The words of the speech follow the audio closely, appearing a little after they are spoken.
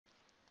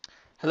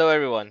Hello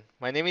everyone,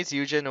 my name is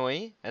Jin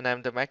Ooi and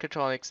I'm the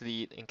Mechatronics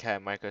lead in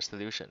CAD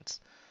Microsolutions.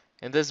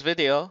 In this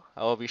video,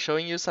 I will be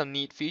showing you some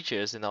neat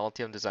features in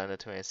Altium Designer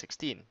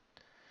 2016.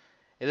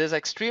 It is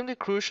extremely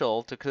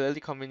crucial to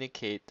clearly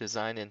communicate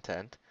design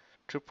intent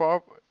through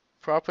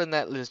proper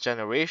netlist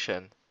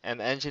generation and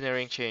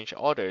engineering change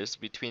orders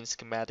between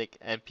schematic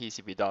and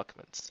PCB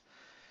documents.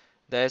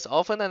 There is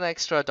often an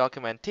extra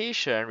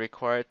documentation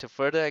required to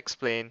further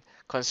explain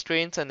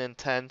constraints and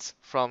intents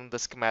from the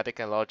schematic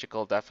and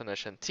logical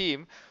definition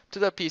team to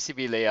the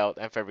PCB layout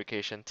and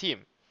fabrication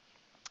team.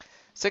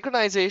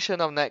 Synchronization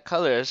of net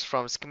colors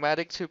from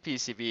schematic to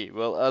PCB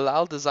will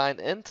allow design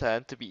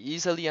intent to be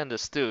easily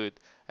understood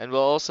and will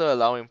also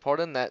allow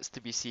important nets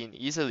to be seen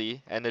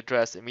easily and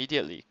addressed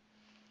immediately.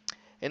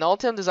 In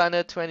Altium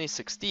Designer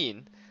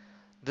 2016,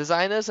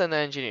 designers and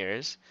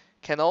engineers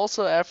can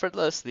also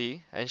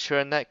effortlessly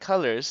ensure net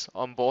colors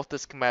on both the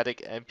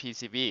schematic and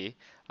PCB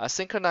are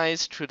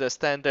synchronized through the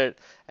standard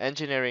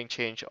engineering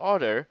change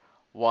order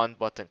one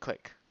button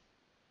click.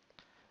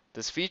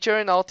 This feature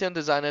in Altium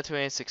Designer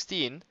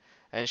 2016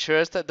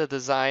 ensures that the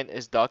design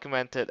is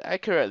documented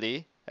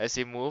accurately as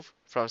you move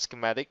from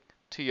schematic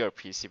to your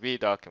PCB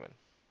document.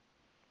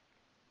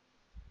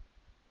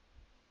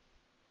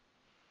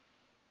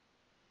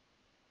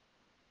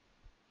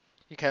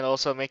 You can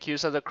also make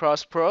use of the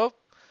cross probe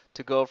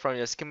to go from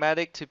your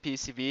schematic to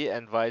PCB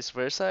and vice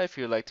versa if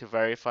you like to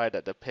verify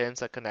that the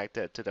pins are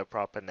connected to the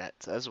proper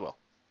nets as well.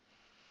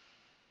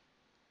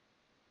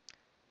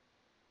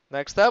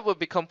 Next up would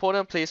be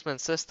component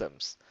placement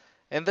systems.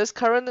 In this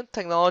current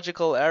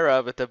technological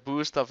era with the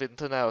boost of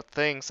Internet of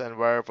Things and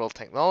wearable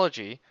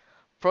technology,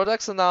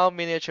 products are now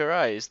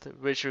miniaturized,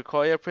 which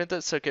require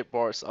printed circuit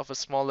boards of a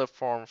smaller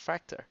form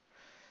factor.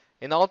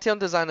 In Altium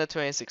Designer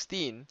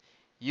 2016,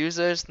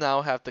 users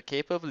now have the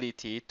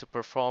capability to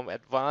perform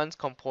advanced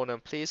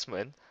component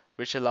placement,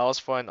 which allows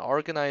for an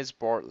organized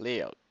board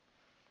layout.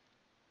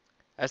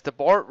 As the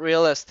board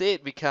real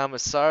estate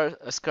becomes a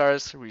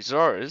scarce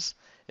resource,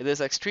 it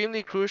is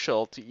extremely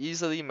crucial to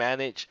easily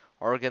manage,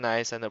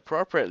 organize, and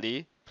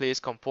appropriately place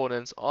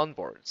components on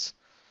boards.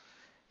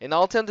 In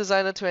Altium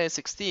Designer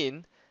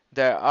 2016,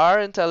 there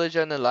are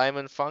intelligent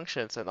alignment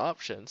functions and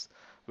options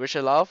which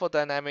allow for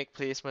dynamic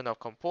placement of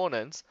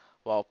components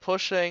while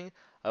pushing,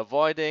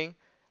 avoiding,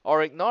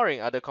 or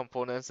ignoring other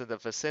components in the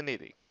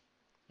vicinity.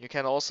 You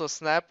can also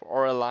snap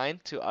or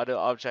align to other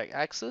object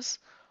axes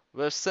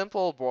with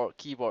simple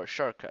keyboard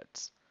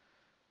shortcuts.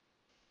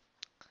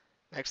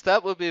 Next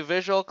up will be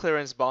visual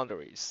clearance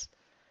boundaries.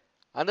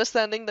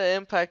 Understanding the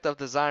impact of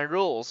design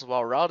rules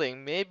while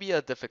routing may be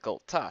a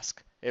difficult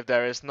task if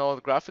there is no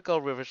graphical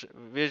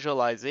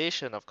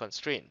visualization of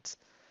constraints.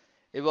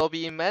 It will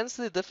be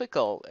immensely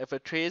difficult if a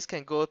trace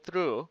can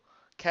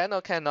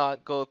or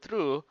cannot go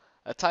through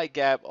a tight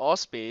gap or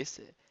space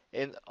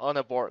on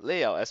a board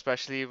layout,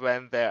 especially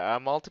when there are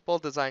multiple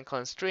design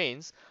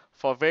constraints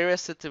for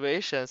various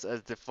situations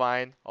as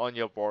defined on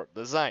your board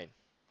design.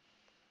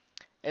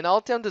 In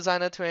Altium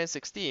Designer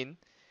 2016,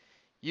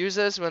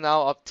 users will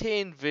now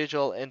obtain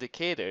visual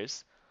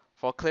indicators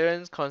for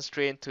clearance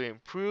constraint to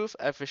improve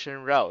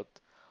efficient route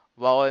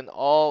while in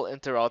all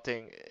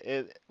interactive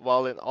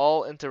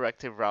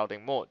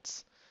routing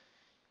modes.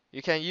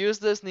 You can use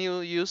this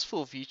new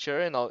useful feature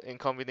in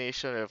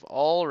combination with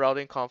all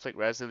routing conflict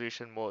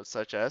resolution modes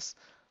such as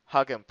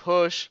hug and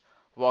push,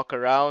 walk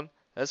around,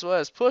 as well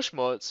as push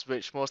modes,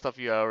 which most of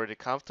you are already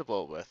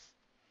comfortable with.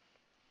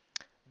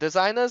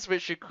 Designers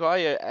which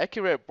require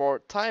accurate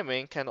board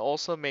timing can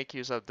also make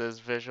use of this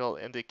visual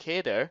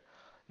indicator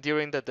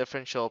during the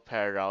differential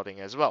pair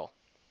routing as well.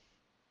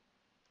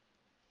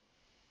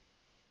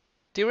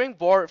 During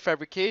board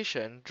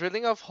fabrication,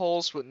 drilling of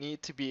holes would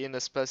need to be in a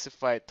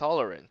specified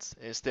tolerance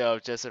instead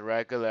of just a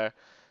regular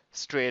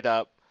straight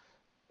up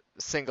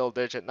single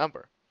digit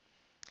number.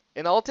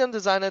 In Altium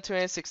Designer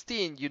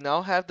 2016, you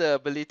now have the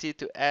ability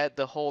to add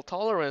the hole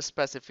tolerance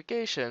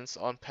specifications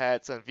on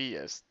pads and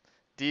vias.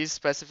 These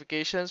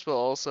specifications will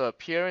also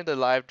appear in the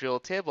live drill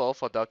table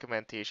for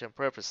documentation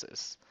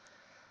purposes.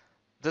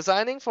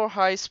 Designing for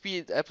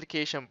high-speed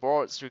application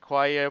boards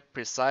require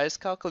precise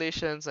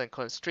calculations and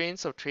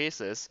constraints of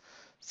traces,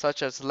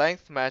 such as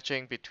length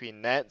matching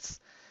between nets,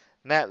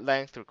 net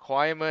length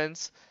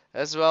requirements,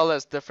 as well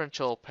as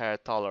differential pair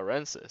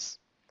tolerances.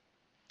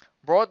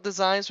 Board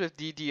designs with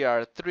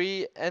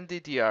DDR3 and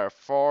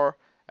DDR4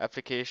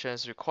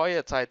 applications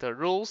require tighter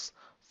rules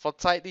for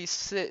tightly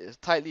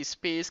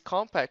spaced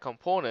compact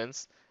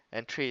components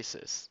and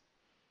traces.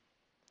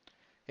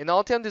 In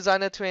Altium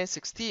Designer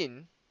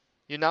 2016,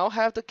 you now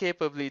have the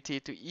capability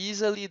to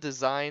easily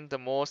design the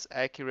most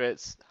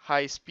accurate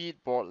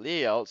high-speed board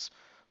layouts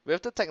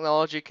with the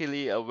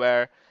technologically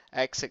aware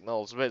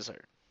XIgnore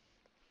Wizard.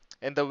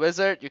 In the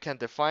wizard, you can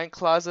define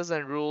classes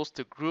and rules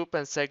to group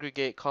and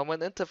segregate common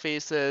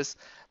interfaces,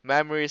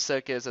 memory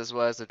circuits, as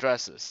well as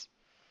addresses.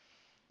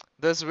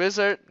 This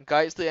wizard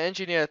guides the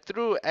engineer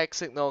through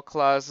XIgnore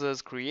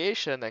classes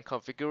creation and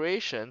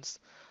configurations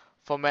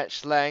for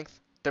match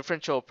length,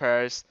 differential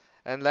pairs,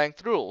 and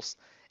length rules,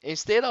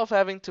 Instead of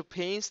having to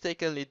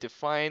painstakingly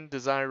define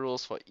design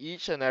rules for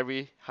each and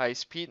every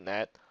high-speed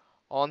net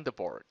on the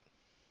board.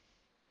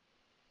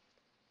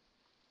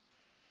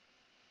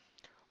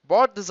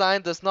 Board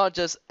design does not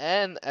just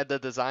end at the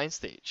design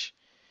stage.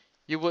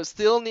 You would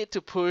still need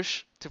to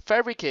push to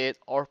fabricate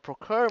or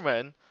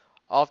procurement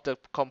of the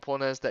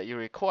components that you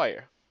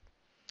require.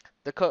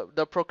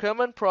 The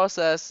procurement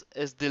process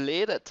is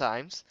delayed at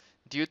times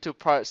due to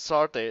part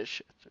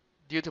shortage,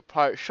 or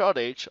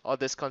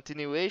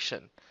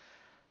discontinuation.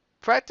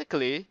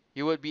 Practically,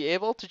 you would be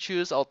able to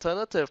choose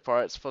alternative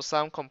parts for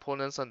some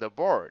components on the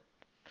board.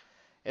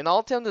 In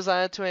Altium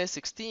Designer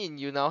 2016,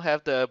 you now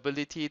have the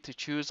ability to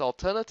choose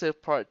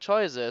alternative part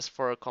choices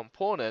for a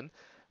component,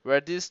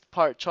 where these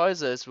part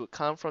choices would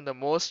come from the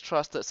most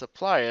trusted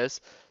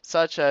suppliers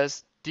such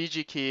as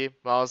DigiKey,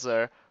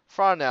 Mouser,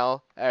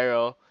 Farnell,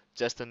 Arrow,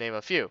 just to name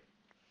a few.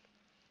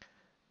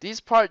 These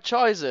part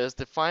choices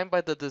defined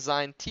by the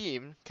design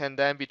team can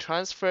then be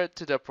transferred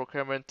to the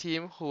procurement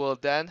team, who will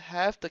then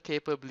have the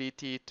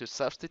capability to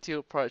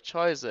substitute part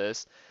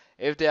choices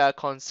if there are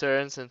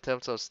concerns in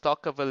terms of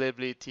stock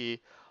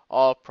availability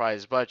or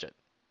price budget.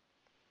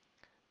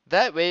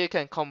 That way you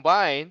can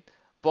combine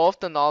both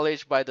the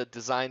knowledge by the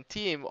design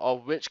team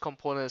of which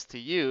components to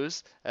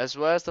use, as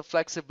well as the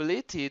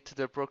flexibility to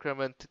the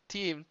procurement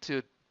team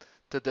to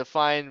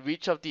define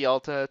which of the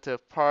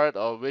alternative part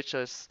or which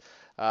is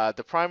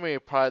the primary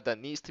part that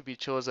needs to be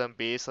chosen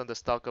based on the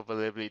stock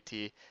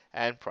availability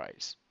and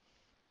price.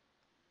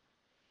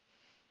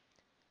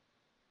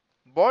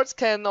 Boards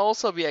can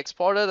also be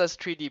exported as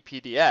 3D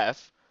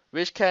PDF,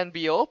 which can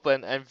be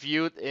opened and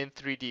viewed in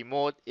 3D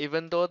mode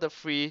even through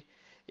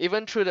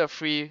the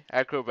free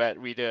Acrobat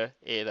Reader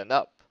 8 and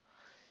up.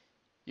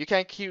 You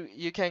can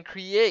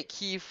create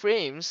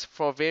keyframes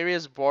for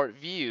various board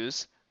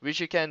views, which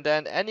you can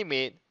then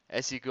animate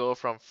as you go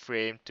from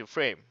frame to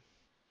frame.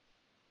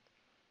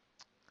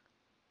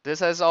 This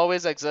has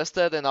always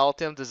existed in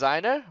Altium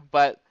Designer,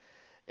 but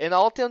in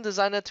Altium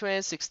Designer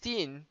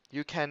 2016,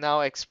 you can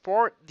now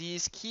export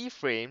these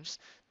keyframes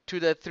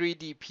to the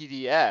 3D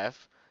PDF,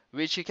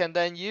 which you can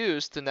then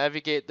use to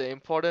navigate the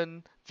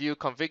important view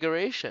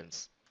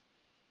configurations.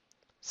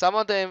 Some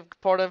of the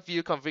important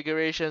view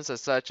configurations are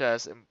such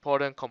as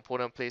important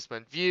component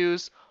placement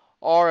views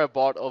or a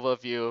board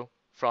overview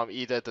from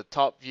either the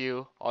top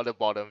view or the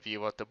bottom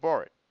view of the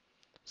board.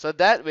 So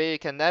that way you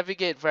can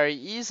navigate very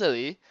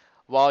easily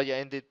while you're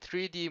in the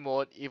 3D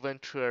mode, even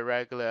through a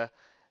regular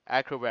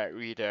Acrobat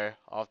Reader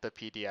of the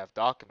PDF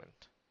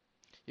document.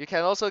 You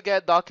can also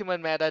get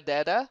document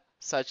metadata,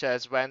 such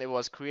as when it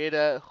was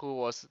created, who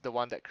was the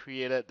one that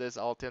created this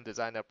Altium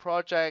Designer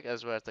project,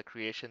 as well as the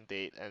creation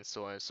date, and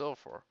so on and so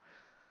forth.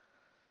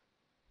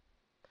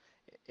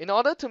 In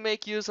order to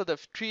make use of the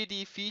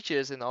 3D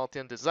features in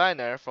Altium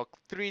Designer for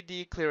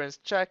 3D clearance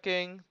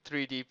checking,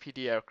 3D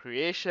PDF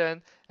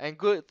creation, and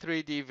good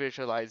 3D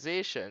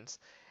visualizations,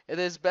 it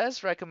is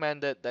best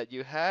recommended that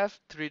you have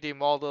 3D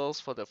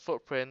models for the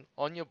footprint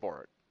on your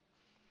board.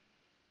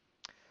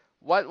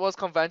 What was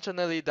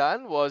conventionally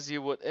done was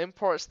you would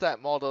import step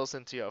models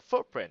into your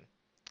footprint.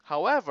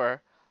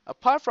 However,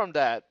 apart from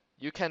that,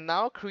 you can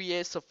now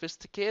create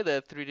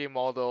sophisticated 3D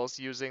models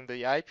using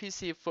the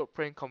IPC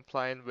footprint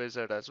compliant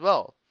wizard as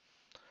well.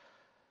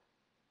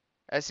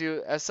 As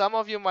some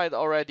of you might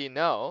already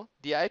know,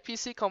 the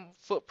IPC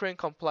footprint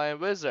compliant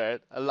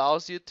wizard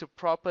allows you to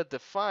properly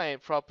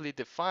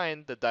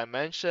define the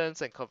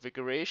dimensions and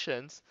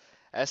configurations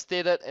as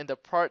stated in the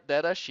part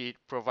data sheet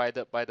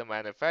provided by the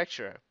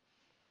manufacturer.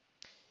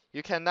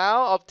 You can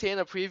now obtain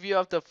a preview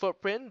of the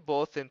footprint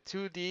both in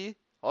 2D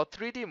or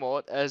 3D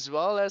mode, as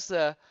well as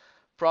a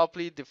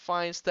properly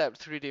defined step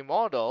 3D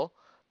model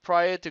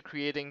prior to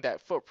creating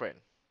that footprint.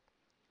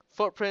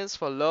 Footprints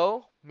for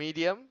low,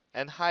 medium,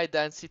 and high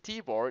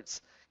density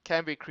boards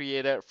can be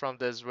created from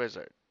this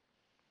wizard.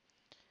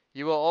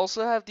 You will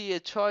also have the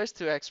choice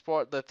to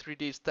export the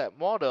 3D step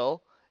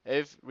model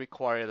if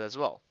required as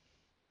well.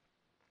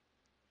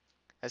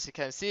 As you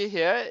can see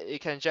here, you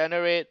can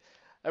generate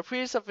a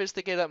pretty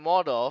sophisticated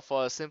model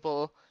for a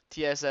simple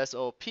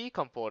TSSOP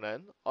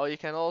component, or you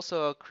can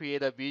also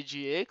create a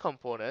BGA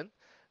component,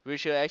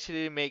 which will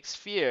actually make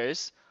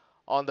spheres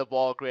on the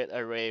ball grid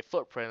array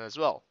footprint as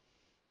well.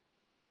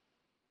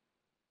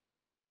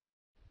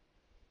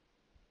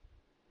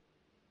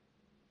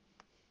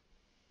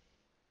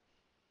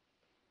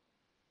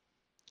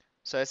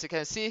 So as you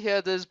can see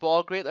here, this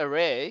ball grid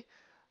array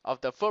of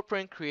the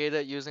footprint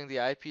created using the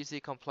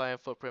IPC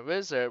compliant footprint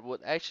wizard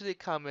would actually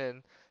come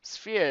in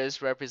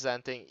spheres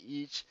representing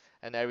each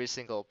and every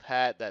single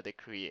pad that it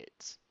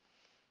creates.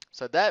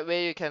 So that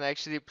way you can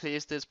actually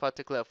place this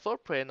particular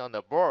footprint on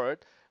the board,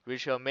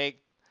 which will make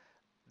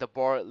the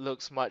board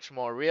looks much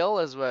more real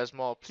as well as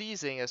more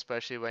pleasing,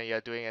 especially when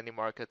you're doing any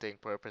marketing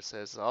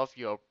purposes of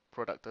your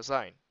product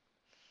design.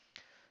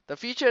 The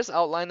features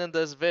outlined in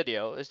this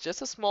video is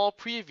just a small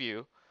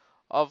preview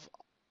of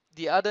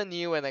the other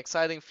new and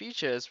exciting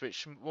features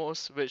which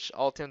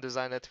Altium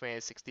Designer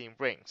 2016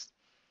 brings.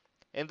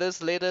 In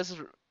this latest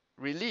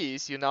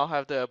release, you now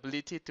have the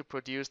ability to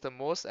produce the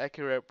most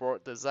accurate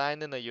board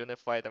design in a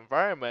unified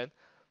environment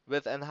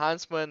with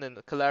enhancement in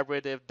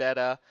collaborative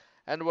data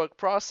and work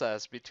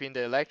process between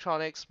the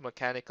electronics,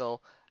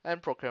 mechanical,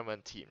 and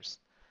procurement teams.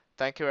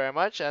 Thank you very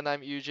much, and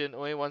I'm Jin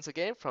Ooi once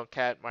again from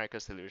CAD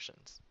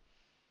Microsolutions.